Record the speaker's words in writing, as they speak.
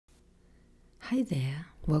Hi there,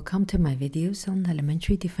 welcome to my videos on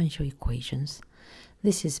elementary differential equations.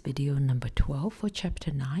 This is video number 12 for chapter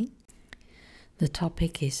 9. The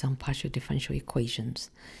topic is on partial differential equations.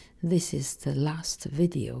 This is the last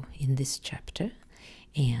video in this chapter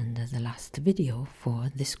and the last video for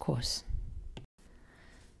this course.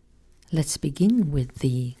 Let's begin with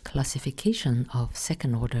the classification of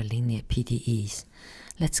second-order linear PDEs.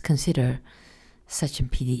 Let's consider such a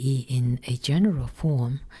PDE in a general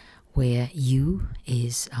form where u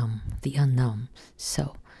is the unknown.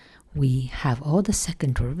 So we have all the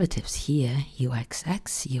second derivatives here,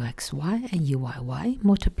 uxx, uxy, and uyy,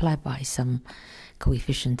 multiplied by some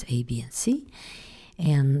coefficients a, b, and c.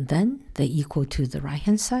 And then they equal to the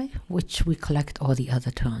right-hand side, which we collect all the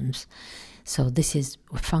other terms. So this is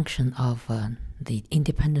a function of the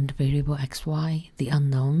independent variable xy, the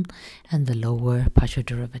unknown, and the lower partial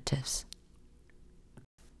derivatives.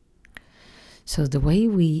 So the way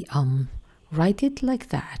we write it like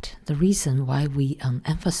that, the reason why we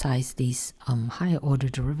emphasize these higher order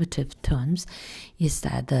derivative terms is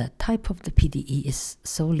that the type of the PDE is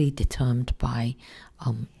solely determined by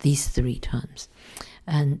these three terms.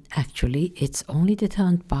 And actually, it's only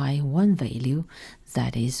determined by one value,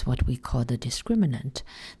 that is what we call the discriminant,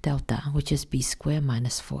 delta, which is b squared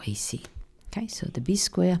minus 4ac. Okay, so the b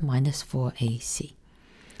squared minus 4ac.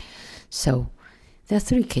 So there are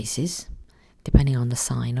three cases, depending on the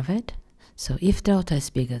sign of it. So if delta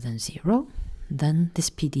is bigger than 0, then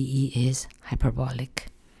this PDE is hyperbolic.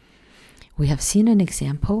 We have seen an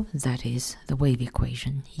example, that is the wave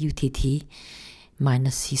equation, utt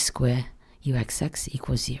minus c squared uxx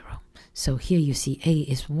equals 0. So here you see a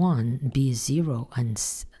is 1, b is 0, and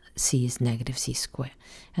c is negative c squared,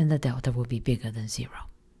 and the delta will be bigger than 0.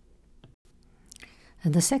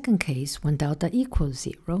 And the second case, when delta equals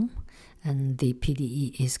 0, and the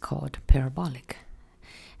PDE is called parabolic.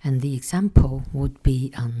 And the example would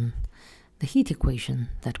be the heat equation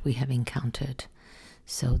that we have encountered.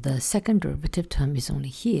 So the second derivative term is only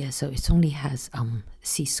here, so it only has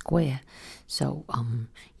c squared. So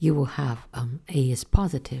you will have a is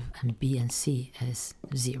positive and b and c is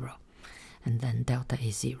 0. And then delta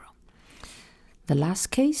is 0. The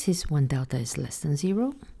last case is when delta is less than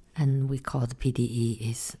 0, and we call the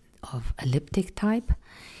PDE is of elliptic type.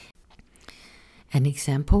 An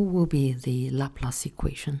example will be the Laplace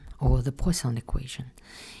equation or the Poisson equation,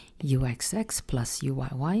 uxx plus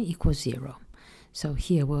uyy equals 0. So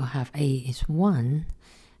here we'll have a is 1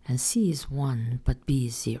 and c is 1, but b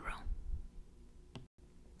is 0.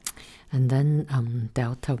 And then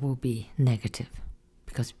delta will be negative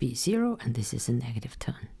because b is 0 and this is a negative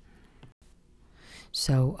term.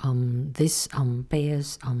 So this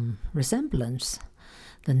bears resemblance,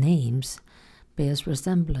 the names bears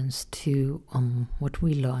resemblance to what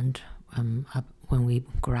we learned when we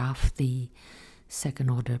graph the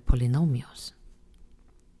second-order polynomials.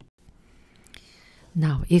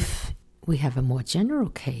 Now, if we have a more general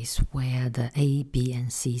case where the a, b,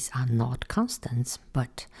 and c's are not constants,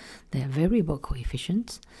 but they are variable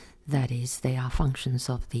coefficients, that is, they are functions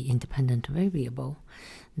of the independent variable,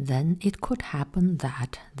 then it could happen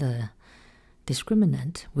that the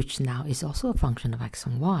discriminant, which now is also a function of x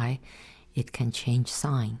and y, it can change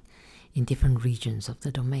sign in different regions of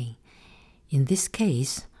the domain. In this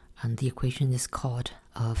case, the equation is called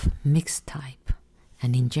of mixed type.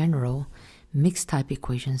 And in general, mixed type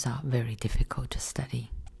equations are very difficult to study.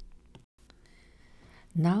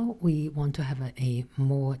 Now we want to have a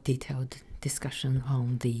more detailed discussion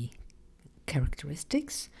on the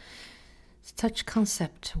characteristics. Such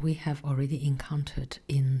concept we have already encountered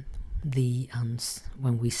in the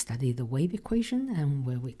when we studied the wave equation and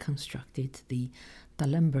where we constructed the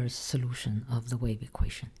D'Alembert's solution of the wave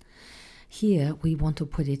equation. Here we want to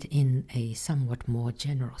put it in a somewhat more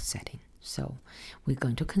general setting. So we're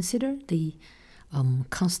going to consider the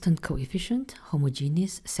constant coefficient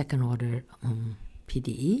homogeneous second-order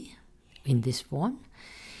PDE in this form.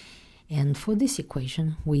 And for this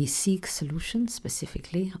equation, we seek solution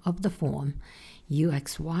specifically of the form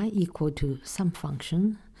uxy equal to some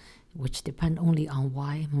function which depend only on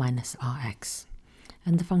y minus rx.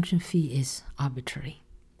 And the function phi is arbitrary.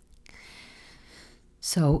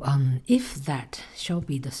 So if that shall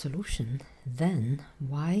be the solution, then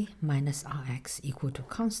y minus rx equal to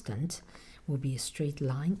constant will be a straight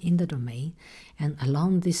line in the domain, and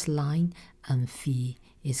along this line phi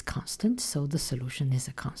is constant, so the solution is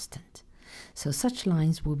a constant. So such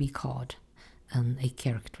lines will be called a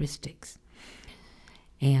characteristics.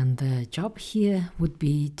 And the job here would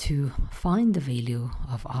be to find the value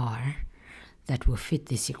of r that will fit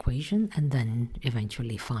this equation and then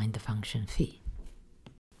eventually find the function phi.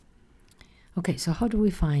 Okay, so how do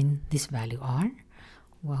we find this value r?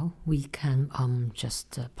 Well, we can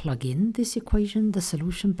just plug in this equation, the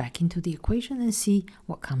solution, back into the equation and see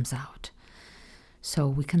what comes out. So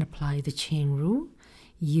we can apply the chain rule.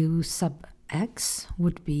 U sub x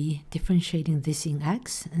would be differentiating this in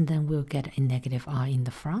x, and then we'll get a negative r in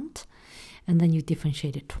the front. And then you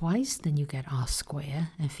differentiate it twice, then you get r squared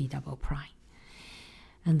and phi double prime.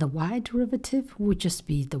 And the y derivative would just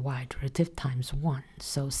be the y derivative times 1.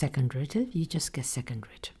 So second derivative, you just get second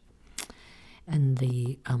derivative. And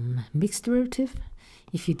the mixed derivative,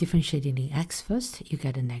 if you differentiate it in x first, you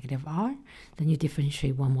get a negative r. Then you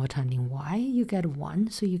differentiate one more time in y, you get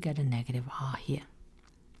 1, so you get a negative r here.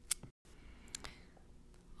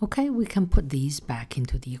 Okay, we can put these back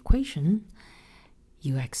into the equation.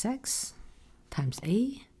 uxx times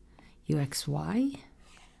a, uxy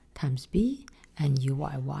times b, and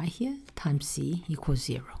uyy here times c equals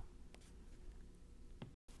 0.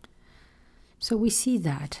 So we see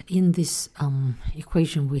that in this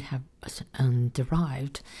equation we have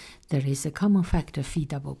derived, there is a common factor phi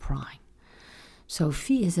double prime. So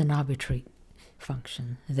phi is an arbitrary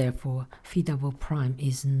function, therefore phi double prime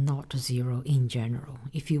is not 0 in general.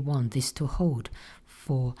 If you want this to hold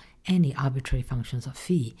for any arbitrary functions of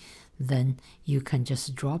phi, then you can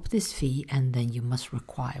just drop this phi and then you must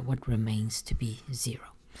require what remains to be 0.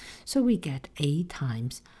 So we get a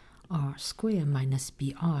times r squared minus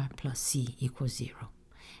br plus c equals 0.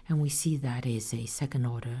 And we see that is a second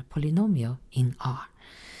order polynomial in R.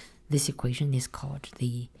 This equation is called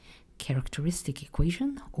the characteristic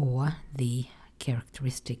equation or the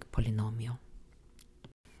characteristic polynomial.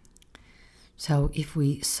 So if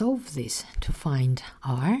we solve this to find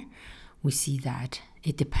R, we see that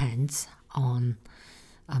it depends on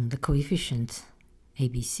the coefficient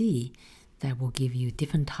ABC that will give you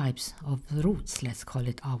different types of roots. Let's call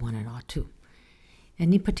it R1 and R2.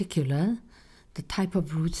 And in particular, the type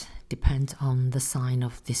of roots depends on the sign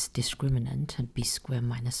of this discriminant, b squared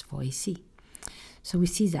minus 4ac. So we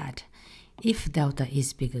see that if delta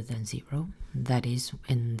is bigger than 0, that is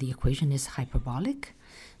when the equation is hyperbolic,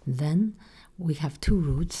 then we have two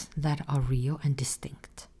roots that are real and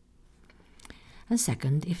distinct. And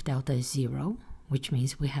second, if delta is 0, which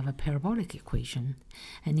means we have a parabolic equation,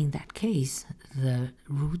 and in that case the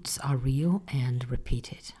roots are real and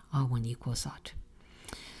repeated, r1 equals r2.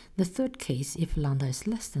 The third case, if lambda is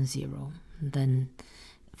less than 0, then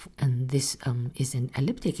this is an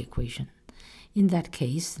elliptic equation. In that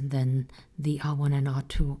case, then the r1 and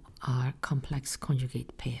r2 are complex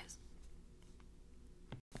conjugate pairs.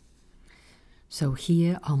 So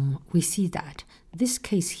here we see that this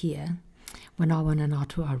case here, when R1 and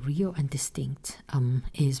R2 are real and distinct,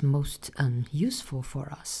 is most useful for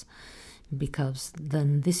us, because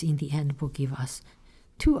then this in the end will give us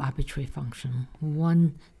two arbitrary functions,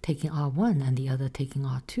 one taking R1 and the other taking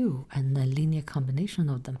R2, and the linear combination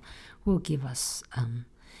of them will give us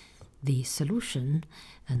the solution.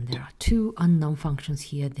 And there are two unknown functions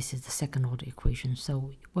here. This is the second order equation,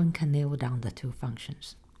 so one can nail down the two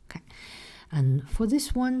functions. Okay, and for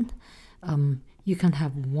this one, you can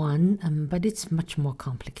have one, but it's much more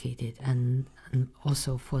complicated, and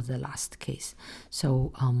also for the last case.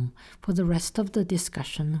 So for the rest of the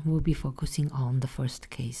discussion, we'll be focusing on the first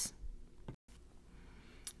case.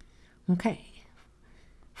 Okay,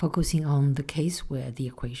 focusing on the case where the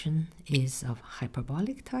equation is of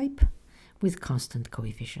hyperbolic type with constant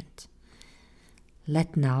coefficient.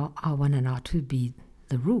 Let now R1 and R2 be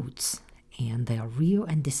the roots, and they are real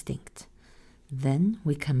and distinct. Then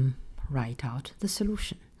we can write out the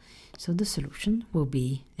solution. So the solution will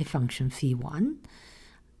be a function phi1,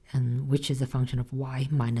 which is a function of y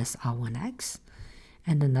minus r1x,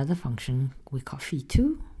 and another function we call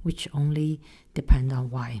phi2, which only depends on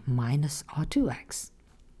y minus r2x.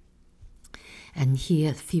 And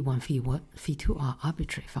here phi1, phi2 are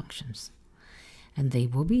arbitrary functions, and they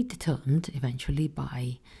will be determined eventually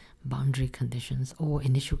by boundary conditions or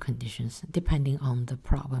initial conditions, depending on the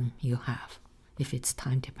problem you have, if it's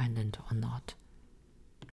time dependent or not.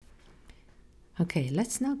 Okay,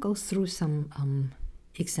 let's now go through some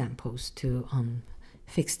examples to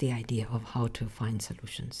fix the idea of how to find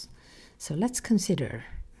solutions. So let's consider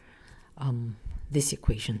this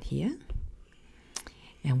equation here,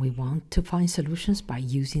 and we want to find solutions by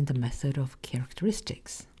using the method of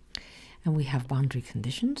characteristics. And we have boundary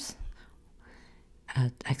conditions.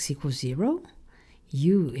 At x equals 0,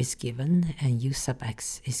 u is given and u sub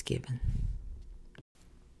x is given.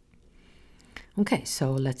 Okay,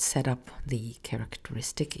 so let's set up the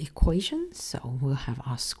characteristic equation. So we'll have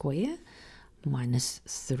r squared minus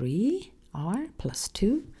 3r plus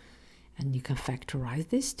 2, And you can factorize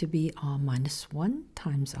this to be r minus 1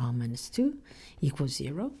 times r minus 2 equals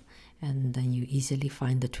 0. And then you easily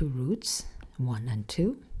find the two roots, 1 and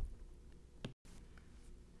 2.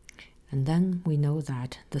 And then we know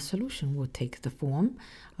that the solution will take the form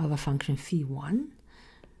of a function phi1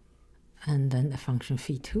 and then a function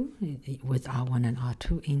phi2 with r1 and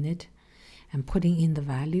r2 in it. And putting in the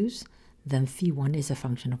values, then phi1 is a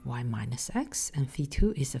function of y minus x and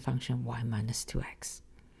phi2 is a function of y minus 2x.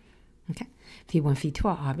 Okay, phi1, phi2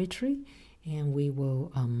 are arbitrary, and we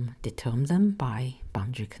will determine them by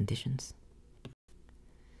boundary conditions.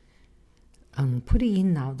 Putting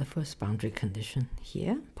in now the first boundary condition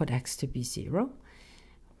here, put x to be 0.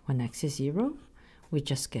 When x is 0, we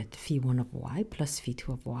just get phi1 of y plus phi2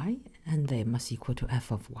 of y, and they must equal to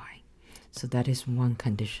f of y. So that is one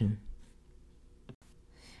condition.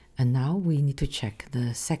 And now we need to check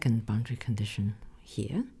the second boundary condition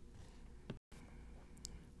here.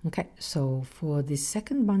 Okay, so for the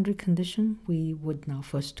second boundary condition, we would now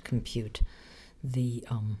first compute the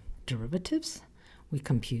derivatives. We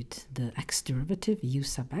compute the x derivative u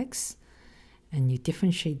sub x, and you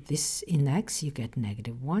differentiate this in x, you get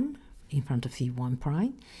 -1 in front of phi1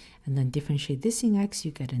 prime, and then differentiate this in x,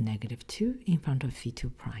 you get a -2 in front of phi2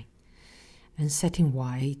 prime. And setting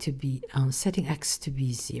y to be setting x to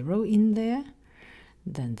be 0 in there,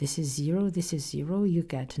 then this is 0, this is 0, you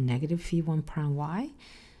get negative phi1 prime y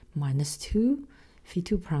minus 2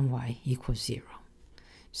 phi2 prime y equals 0.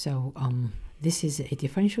 So this is a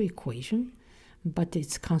differential equation, but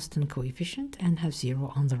it's constant coefficient and has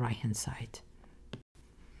 0 on the right hand side.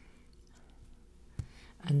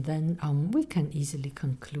 And then we can easily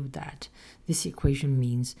conclude that this equation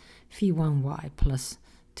means phi1y plus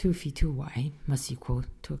 2 phi2y must equal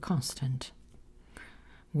to a constant,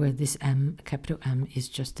 where this m, capital M, is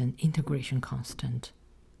just an integration constant.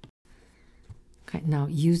 Okay, now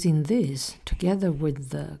using this together with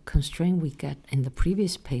the constraint we get in the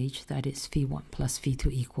previous page, that is phi1 plus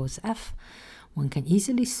phi2 equals f, one can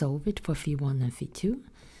easily solve it for phi1 and phi2.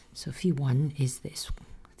 So phi1 is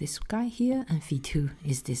this guy here, and phi2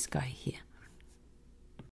 is this guy here.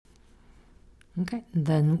 Okay,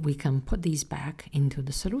 then we can put these back into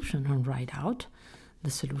the solution and write out.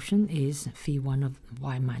 The solution is phi1 of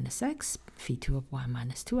y minus x, phi2 of y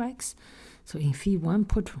minus 2x. So in phi1,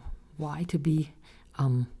 put y to be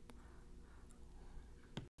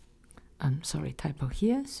sorry, typo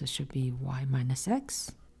here, so it should be y minus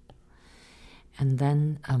x, and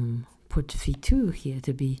then put phi2 here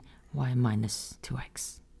to be y minus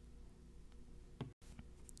 2x.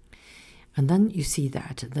 And then you see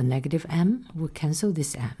that the negative m will cancel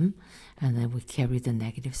this m, and then we carry the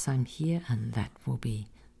negative sign here, and that will be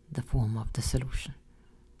the form of the solution.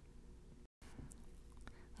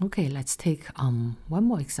 Okay, let's take one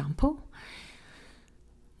more example.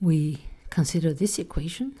 We consider this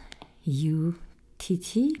equation,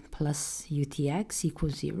 utt plus utx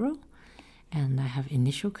equals 0, and I have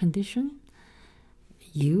initial condition.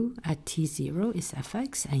 U at t0 is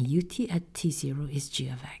fx, and ut at t0 is g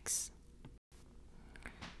of x.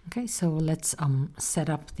 Okay, so let's set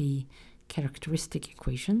up the characteristic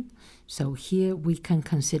equation. So here we can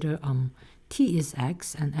consider t is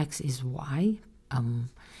x and x is y.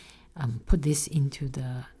 Put this into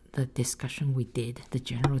the discussion we did, the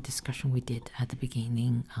general discussion we did at the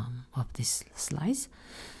beginning of this slice.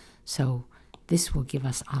 So this will give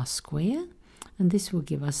us r squared, and this will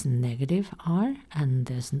give us negative r, and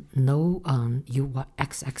there's no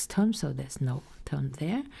xx term, so there's no term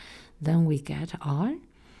there. Then we get r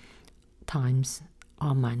times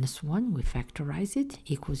r minus 1, we factorize it,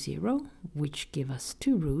 equals 0, which give us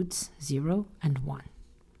two roots, 0 and 1.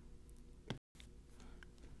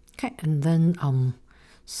 Okay, and then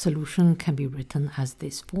solution can be written as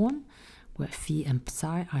this form, where phi and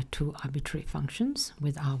psi are two arbitrary functions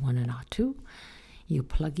with r1 and r2. You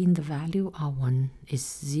plug in the value, r1 is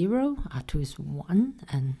 0, r2 is 1,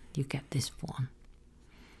 and you get this form.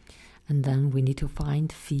 And then we need to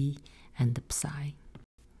find phi and the psi.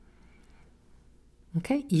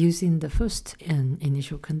 Okay, using the first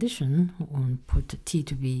initial condition, we'll put t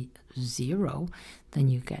to be 0, then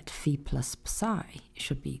you get phi plus psi, it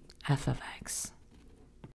should be f of x.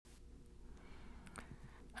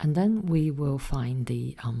 And then we will find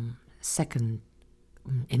the second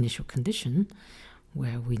initial condition,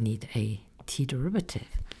 where we need a t derivative.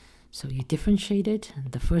 So you differentiate it,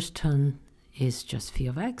 and the first term is just phi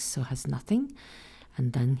of x, so has nothing.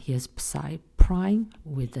 And then here's psi prime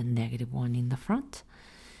with a -1 in the front.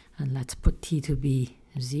 And let's put t to be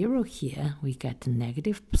 0 here. We get the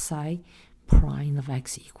negative psi prime of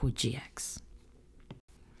x equal gx.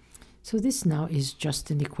 So this now is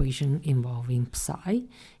just an equation involving psi.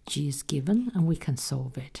 G is given and we can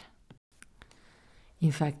solve it.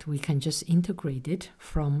 In fact, we can just integrate it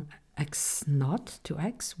from x naught to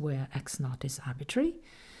x, where x naught is arbitrary.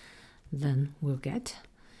 Then we'll get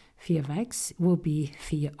phi of x will be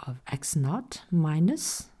phi of x naught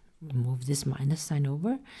minus, move this minus sign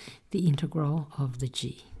over, the integral of the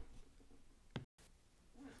g.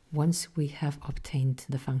 Once we have obtained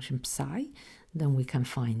the function psi, then we can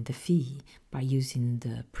find the phi by using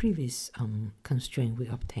the previous constraint we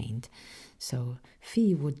obtained. So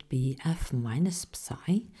phi would be f minus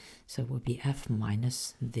psi, so it would be f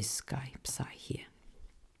minus this guy, psi here.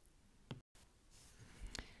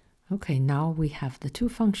 Okay, now we have the two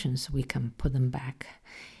functions, we can put them back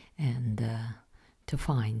and to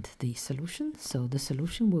find the solution. So the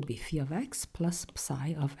solution will be phi of x plus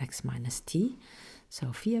psi of x minus t.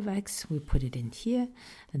 So phi of x, we put it in here,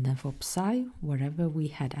 and then for psi, wherever we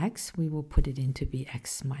had x, we will put it in to be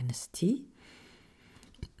x minus t.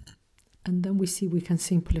 And then we see we can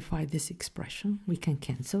simplify this expression. We can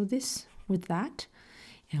cancel this with that,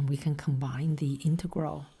 and we can combine the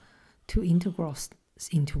integral, two integrals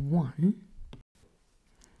into one.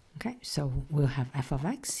 Okay, so we'll have f of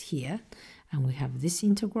x here, and we have this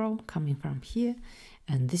integral coming from here,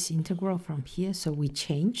 and this integral from here. So we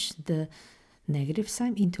change the negative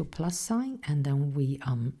sign into a plus sign, and then we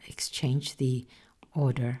exchange the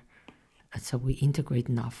order. So we integrate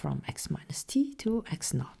now from x minus t to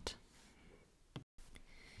x naught.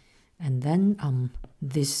 And then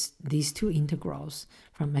these two integrals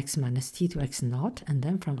from x minus t to x naught, and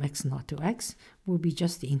then from x naught to x, will be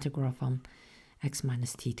just the integral from x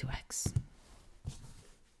minus t to x.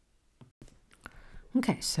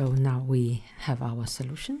 Okay, so now we have our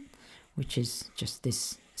solution, which is just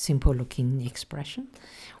this simple looking expression,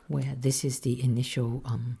 where this is the initial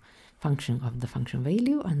function of the function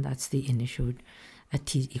value, and that's the initial at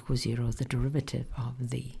t equals 0, the derivative of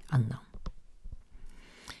the unknown.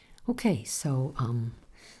 Okay, so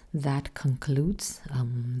that concludes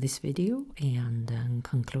this video, and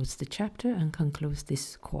concludes the chapter, and concludes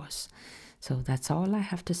this course. So that's all I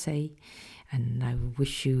have to say, and I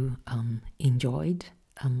wish you enjoyed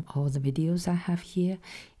all the videos I have here,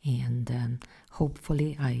 and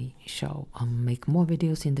hopefully I shall make more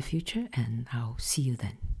videos in the future, and I'll see you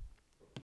then.